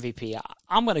 defensive MVP.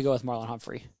 I'm going to go with Marlon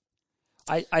Humphrey.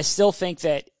 I still think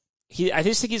that I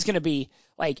just think he's going to be,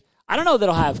 like, I don't know that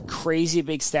he'll have crazy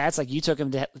big stats. Like, you took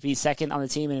him to be second on the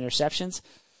team in interceptions.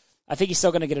 I think he's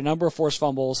still going to get a number of forced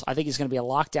fumbles. I think he's going to be a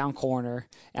lockdown corner.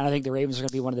 And I think the Ravens are going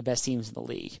to be one of the best teams in the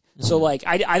league. Mm-hmm. So, like,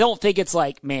 I don't think it's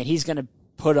like, man, he's going to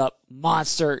put up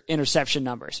monster interception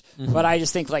numbers. Mm-hmm. But I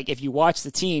just think, like, if you watch the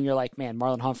team, you're like, man,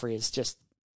 Marlon Humphrey is just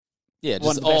Yeah, one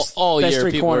just of the best, all best year,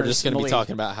 three people are corners just going in to the be league.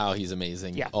 talking about how he's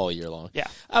amazing Yeah. all year long. Yeah.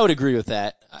 I would agree with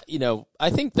that. I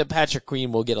think that Patrick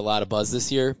Queen will get a lot of buzz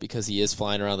this year because he is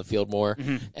flying around the field more.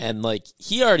 Mm-hmm. And,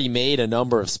 he already made a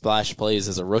number of splash plays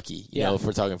as a rookie. You know, if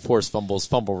we're talking forced fumbles,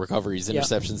 fumble recoveries,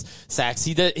 interceptions, sacks,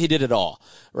 he did it all,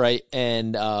 right?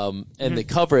 And the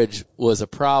coverage was a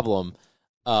problem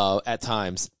at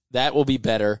times. That will be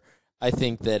better. I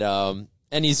think that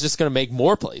and he's just going to make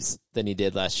more plays than he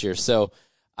did last year. So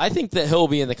I think that he'll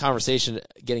be in the conversation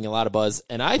getting a lot of buzz.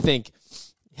 And I think,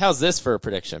 how's this for a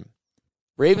prediction?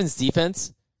 Ravens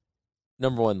defense,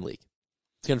 number 1 in the league.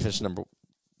 It's going to finish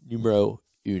numero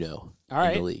uno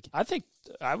in the league. I think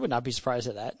I would not be surprised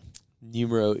at that.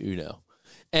 Numero uno.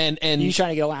 And You trying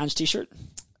to get a lounge T-shirt?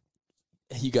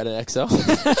 you got an XL?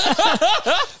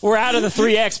 We're out of the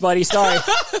 3X, buddy. Sorry.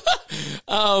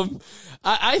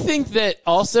 I think that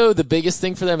also the biggest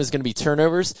thing for them is going to be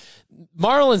turnovers.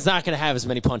 Marlon's not going to have as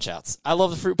many punch outs. I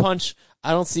love the fruit punch.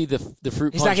 I don't see the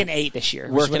fruit He's punch not getting 8 this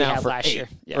year. working out for last 8. year.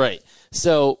 Yeah. Right.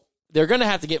 So they're going to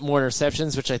have to get more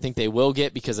interceptions, which I think they will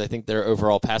get because I think their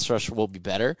overall pass rush will be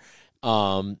better.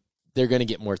 They're going to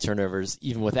get more turnovers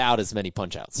even without as many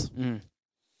punch outs.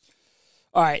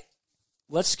 All right.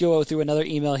 Let's go through another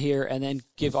email here and then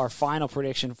give our final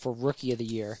prediction for Rookie of the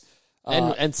Year.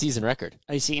 And season record.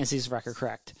 I see and season record,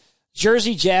 correct.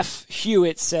 Jersey Jeff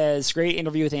Hewitt says, great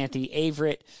interview with Anthony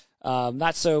Averett.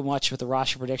 Not so much with the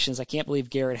roster predictions. I can't believe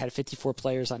Garrett had 54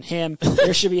 players on him.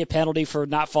 There should be a penalty for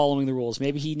not following the rules.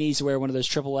 Maybe he needs to wear one of those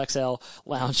XXL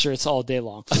lounge shirts all day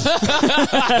long.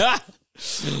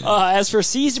 As for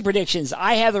season predictions,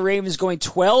 I have the Ravens going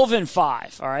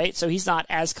 12-5. All right, so he's not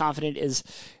as confident as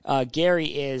Gary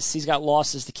is. He's got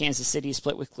losses to Kansas City,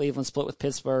 split with Cleveland, split with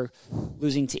Pittsburgh,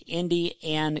 losing to Indy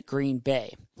and Green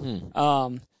Bay.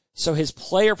 So his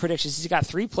player predictions, he's got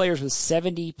 3 players with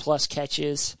 70-plus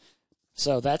catches.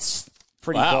 So that's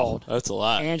pretty bold. That's a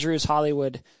lot. Andrews,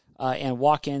 Hollywood, and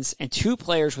Watkins, and 2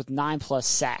 players with 9-plus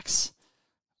sacks,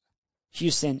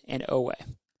 Houston and Owe.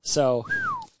 So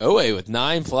Owe with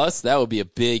 9+, that would be a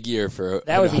big year for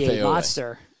that would be Owe. a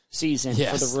monster season for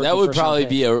the rookie. That would first probably round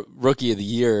be a Rookie of the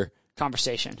Year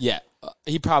conversation. Yeah,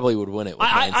 he probably would win it with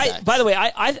 9 sacks. By the way,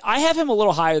 I have him a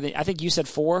little higher than, I think you said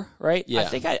 4, right? Yeah. I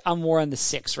think I'm more in the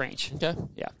 6 range. Okay.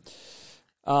 Yeah.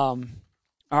 All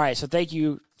right, so thank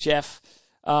you, Jeff.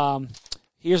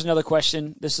 Here's another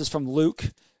question. This is from Luke,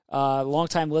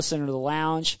 longtime listener to the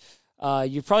Lounge.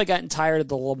 You've probably gotten tired of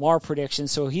the Lamar prediction,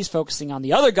 so he's focusing on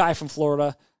the other guy from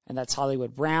Florida, and that's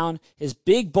Hollywood Brown. His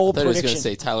big, bold I thought prediction. he was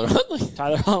going to say Tyler Huntley.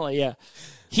 Tyler Huntley, yeah.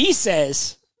 He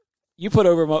says you put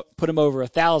him over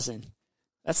 1,000.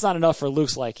 That's not enough for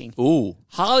Luke's liking. Ooh.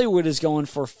 Hollywood is going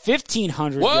for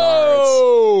 1,500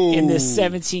 Whoa! yards in this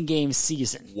 17-game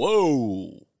season.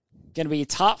 Whoa. Going to be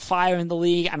top 5 in the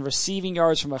league on receiving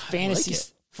yards from a fantasy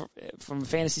from a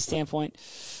fantasy standpoint.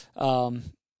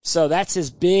 So that's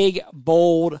his big,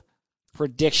 bold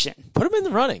prediction. Put him in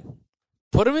the running.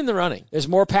 There's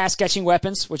more pass-catching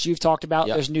weapons, which you've talked about.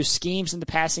 Yep. There's new schemes in the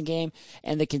passing game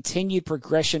and the continued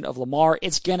progression of Lamar.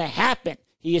 It's going to happen.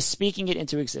 He is speaking it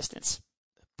into existence.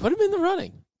 Put him in the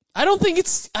running. I don't think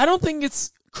it's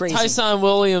Crazy. Tyson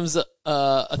Williams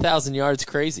 1,000 yards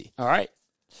crazy. All right.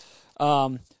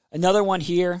 Another one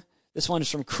here. This one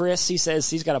is from Chris. He says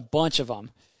he's got a bunch of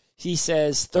them. He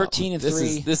says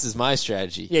 13-3. This is my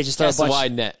strategy. Yeah, just throw a cast a bunch.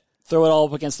 wide net. Throw it all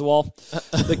up against the wall.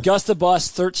 The Gusta Bus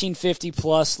 1350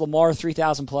 plus, Lamar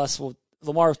 3000 plus. Well,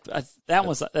 Lamar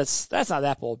that's not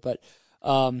that bold, but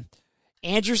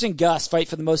Andrews and Gus fight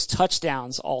for the most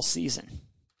touchdowns all season.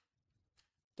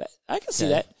 I can see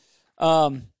that.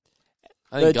 I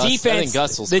think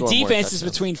Gus will the score more defense is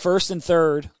touchdowns. between 1st and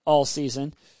 3rd all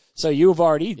season. So you've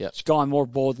already gone more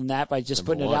bold than that by just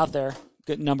putting it out there.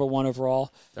 Good number 1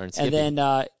 overall. Darn and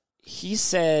then he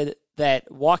said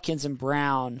that Watkins and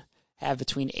Brown have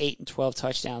between 8 and 12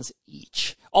 touchdowns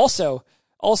each. Also,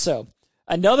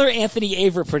 another Anthony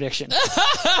Averett prediction.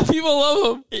 People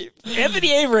love him. Anthony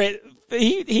Averett,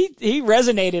 he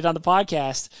resonated on the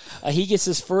podcast. He gets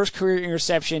his first career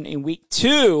interception in week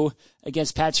 2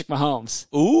 against Patrick Mahomes.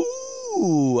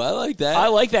 Ooh, I like that. I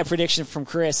like that prediction from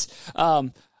Chris.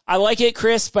 I like it,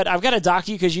 Chris, but I've got to dock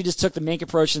you because you just took the Mink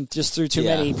approach and just threw too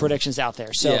many predictions out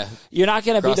there. So you're not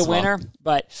going to be the winner.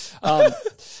 But all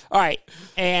right.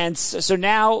 And so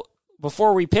now,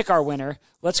 before we pick our winner,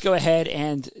 let's go ahead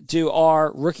and do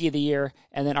our Rookie of the Year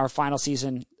and then our final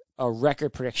season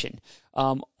record prediction.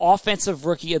 Offensive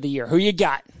Rookie of the Year. Who you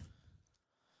got?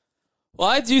 Well,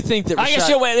 I do think that I guess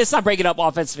let's not break it up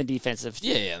offensive and defensive.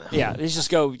 Yeah. Let's just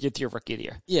go with your Rookie of the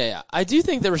Year. Yeah. I do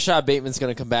think that Rashad Bateman's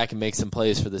going to come back and make some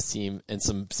plays for this team and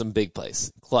some big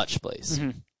plays, clutch plays.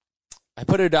 Mm-hmm. I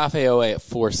put Odafe Oweh at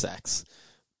 4 sacks,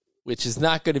 which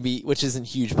isn't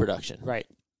huge production. Right.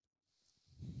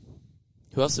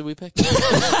 Who else did we pick?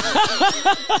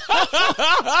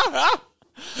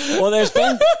 Well, there's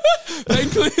been Ben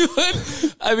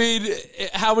Cleveland. I mean,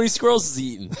 how many squirrels has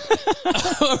he eaten?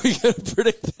 Are we going to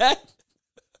predict that?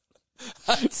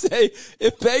 I'd say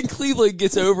if Ben Cleveland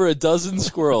gets over a dozen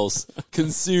squirrels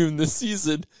consumed this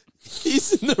season,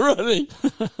 he's in the running.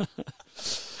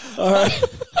 All right.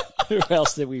 Who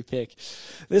else did we pick?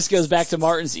 This goes back to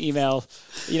Martin's email.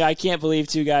 I can't believe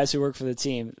 2 guys who work for the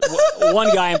team.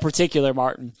 One guy in particular,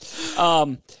 Martin.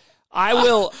 I'm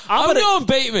going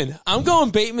Bateman. I'm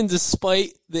going Bateman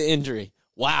despite the injury.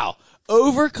 Wow.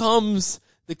 Overcomes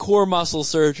the core muscle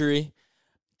surgery.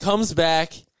 Comes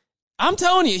back. I'm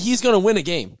telling you, he's going to win a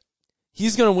game.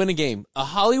 He's going to win a game. A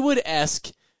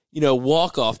Hollywood-esque,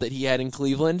 walk-off that he had in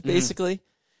Cleveland, basically.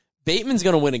 Bateman's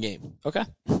going to win a game. Okay.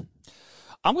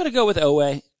 I'm going to go with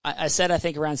Oweh. I said I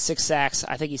think around 6 sacks.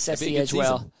 I think he sets the edge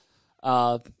well.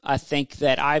 I think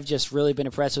that I've just really been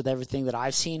impressed with everything that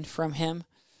I've seen from him.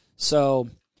 So,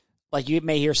 you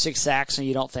may hear 6 sacks and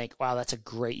you don't think, wow, that's a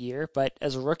great year. But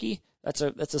as a rookie, that's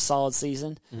a solid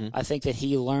season. Mm-hmm. I think that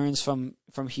he learns from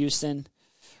Houston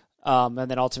and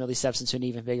then ultimately steps into an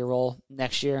even bigger role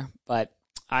next year. But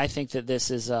I think that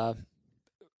this is a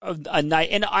night.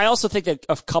 And I also think that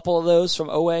a couple of those from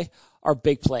Oweh are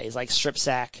big plays, like strip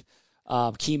sack,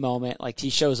 key moment. Like he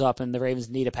shows up and the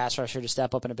Ravens need a pass rusher to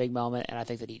step up in a big moment, and I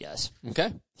think that he does.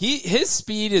 Okay. His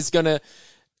speed is going to,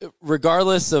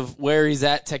 regardless of where he's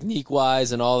at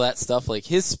technique-wise and all that stuff,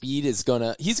 his speed is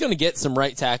he's going to get some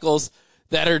right tackles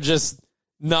that are just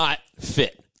not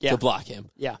fit to block him.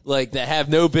 Yeah. That have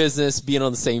no business being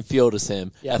on the same field as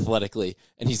him athletically,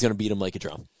 and he's going to beat him like a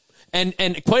drum.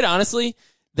 And quite honestly,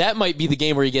 that might be the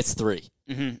game where he gets 3.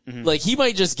 Mm-hmm, mm-hmm. He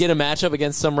might just get a matchup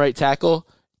against some right tackle,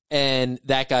 and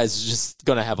that guy's just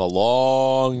going to have a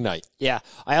long night. Yeah.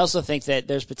 I also think that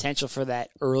there's potential for that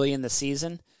early in the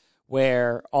season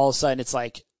where all of a sudden it's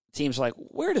teams are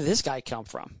where did this guy come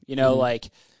from?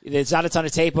 There's not a ton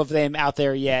of tape of them out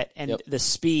there yet, and the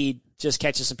speed just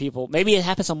catches some people. Maybe it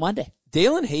happens on Monday.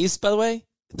 Dalen Hayes, by the way,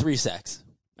 3 sacks.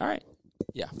 All right.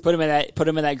 Yeah. Put him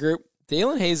in that group.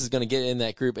 Dalen Hayes is going to get in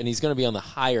that group, and he's going to be on the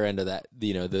higher end of that.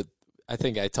 I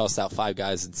think I tossed out 5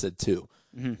 guys and said 2.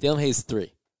 Mm-hmm. Dalen Hayes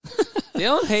 3.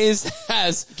 Dalen Hayes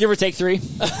has, give or take 3,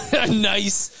 a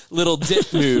nice little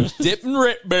dip move. Dip and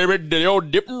rip, baby. The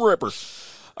old dip and ripper.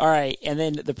 All right, and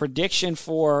then the prediction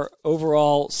for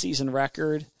overall season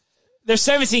record. There's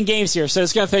 17 games here, so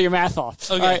it's going to throw your math off.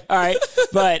 Okay. All right.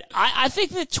 But I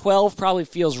think that 12 probably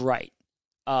feels right.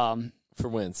 For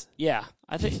wins. Yeah.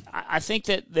 I think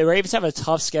that the Ravens have a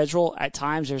tough schedule at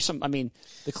times. There's the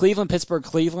Cleveland, Pittsburgh,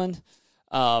 Cleveland.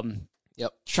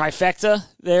 Trifecta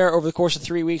there over the course of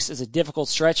 3 weeks is a difficult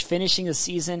stretch. Finishing the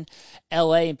season,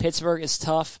 LA and Pittsburgh is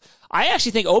tough. I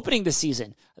actually think opening the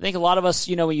season, I think a lot of us,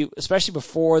 especially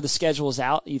before the schedule is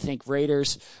out, you think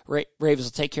Ravens will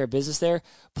take care of business there.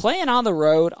 Playing on the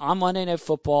road on Monday Night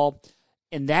Football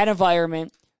in that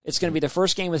environment, it's going to be the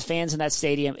first game with fans in that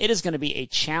stadium. It is going to be a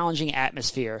challenging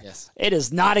atmosphere. Yes. It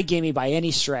is not a gimme by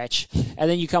any stretch.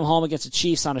 And then you come home against the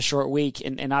Chiefs on a short week,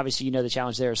 and obviously the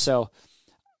challenge there. So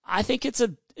I think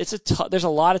there's a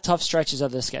lot of tough stretches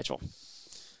of this schedule.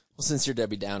 Well, since you're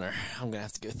Debbie Downer, I'm going to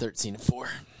have to go 13-4.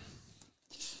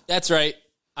 That's right.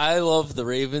 I love the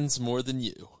Ravens more than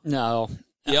you. No.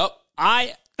 Yep. I'm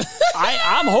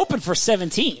hoping for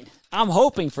 17. I'm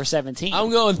hoping for 17.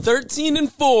 I'm going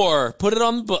 13-4. Put it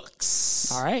on the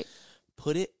books. All right.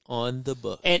 Put it on the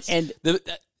books. And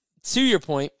to your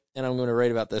point, and I'm going to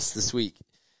write about this week,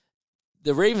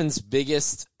 the Ravens'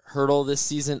 biggest hurdle this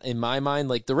season, in my mind,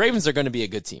 the Ravens are going to be a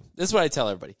good team. This is what I tell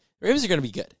everybody. The Ravens are going to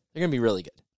be good. They're going to be really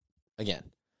good. Again,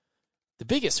 the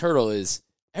biggest hurdle is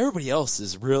everybody else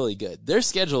is really good. Their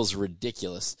schedule is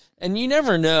ridiculous. And you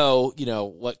never know,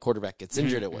 what quarterback gets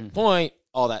injured at what point,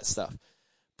 all that stuff.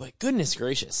 But goodness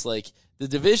gracious, the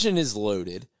division is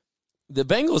loaded. The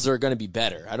Bengals are going to be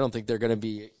better. I don't think they're going to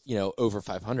be, over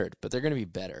 500, but they're going to be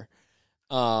better.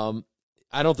 I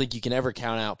don't think you can ever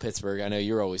count out Pittsburgh. I know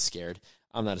you're always scared.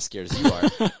 I'm not as scared as you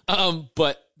are.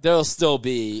 But they'll still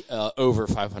be over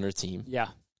 500 team. Yeah.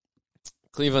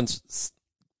 Cleveland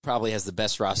probably has the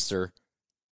best roster.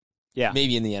 Yeah.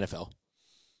 Maybe in the NFL.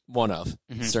 One of,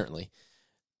 certainly.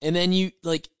 And then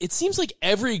it seems like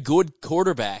every good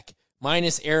quarterback,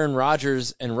 minus Aaron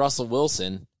Rodgers and Russell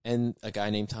Wilson, and a guy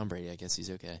named Tom Brady, I guess he's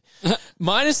okay.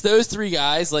 Minus those 3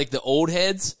 guys, the old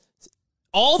heads,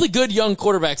 all the good young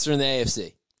quarterbacks are in the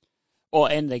AFC. Well,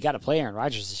 and they got to play Aaron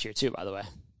Rodgers this year too, by the way.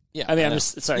 Yeah, I mean, I'm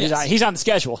just sorry. Yes. He's on the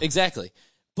schedule. Exactly.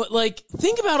 But, like,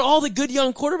 think about all the good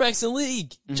young quarterbacks in the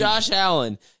league. Josh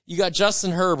Allen. You got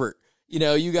Justin Herbert. You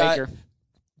know, you got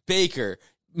Baker.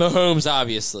 Mahomes,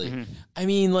 obviously. I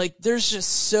mean, like, there's just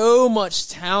so much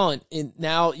talent in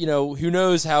now, you know, who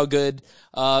knows how good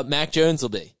Mac Jones will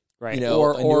be. Right. You know,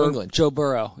 or New England. Joe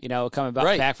Burrow, you know, coming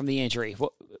back from the injury.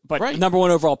 But Right. number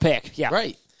 1 overall pick. Yeah.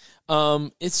 Right.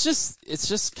 It's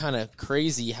just kind of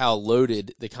crazy how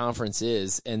loaded the conference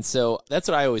is. And so that's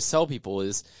what I always tell people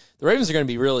is the Ravens are going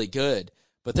to be really good,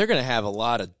 but they're going to have a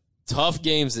lot of tough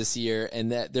games this year,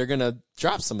 and that they're going to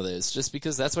drop some of those just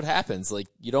because that's what happens. Like,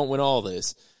 you don't win all of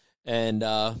those. And,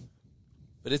 but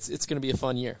it's going to be a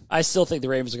fun year. I still think the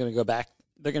Ravens are going to go back.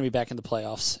 They're going to be back in the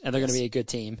playoffs, and they're going to be a good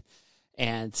team,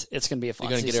 and it's going to be a fun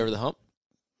They're going to get over the hump?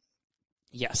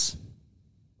 Yes.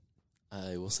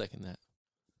 I will second that.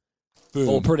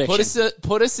 Bold prediction.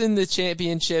 Put us in the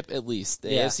championship at least. The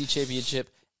AFC championship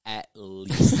at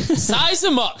least. Size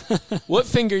them up. What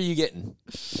finger are you getting?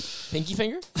 Pinky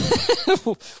finger?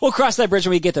 We'll cross that bridge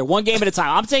when we get there. One game at a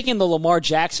time. I'm taking the Lamar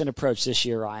Jackson approach this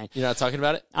year, Ryan. You're not talking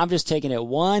about it? I'm just taking it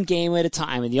one game at a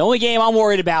time. And the only game I'm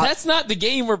worried about That's not the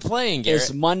game we're playing, Garrett.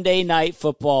 is Monday Night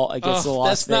Football against the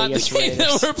Las Vegas That's not the game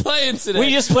Raiders. that we're playing today. We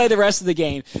just play the rest of the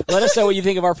game. Let us know what you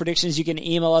think of our predictions. You can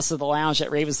email us at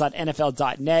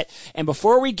thelounge@ravens.nfl.net. And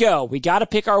before we go, we got to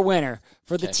pick our winner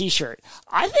for the T-shirt.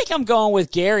 I think I'm going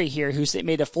with Gary here, who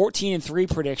made a 14-3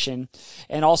 prediction,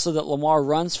 and also that Lamar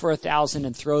runs for 1,000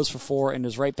 and throws for 4 and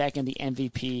is right back in the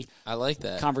MVP I like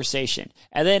that. conversation.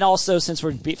 And then also, since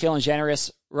we're feeling generous,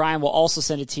 Ryan will also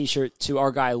send a T-shirt to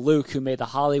our guy Luke, who made the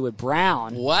Hollywood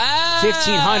Brown. Wow.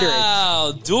 1,500.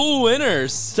 Wow. Dual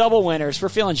winners. Double winners. We're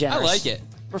feeling generous. I like it.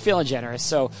 We're feeling generous.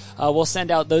 So we'll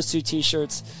send out those 2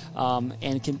 T-shirts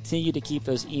and continue to keep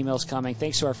those emails coming.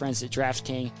 Thanks to our friends at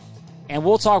DraftKings. And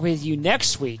we'll talk with you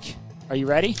next week. Are you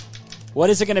ready? What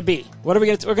is it going to be? What are we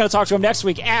going to? We're going to talk to him next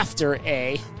week after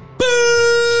a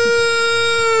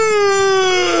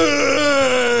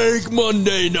big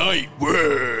Monday night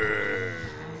win.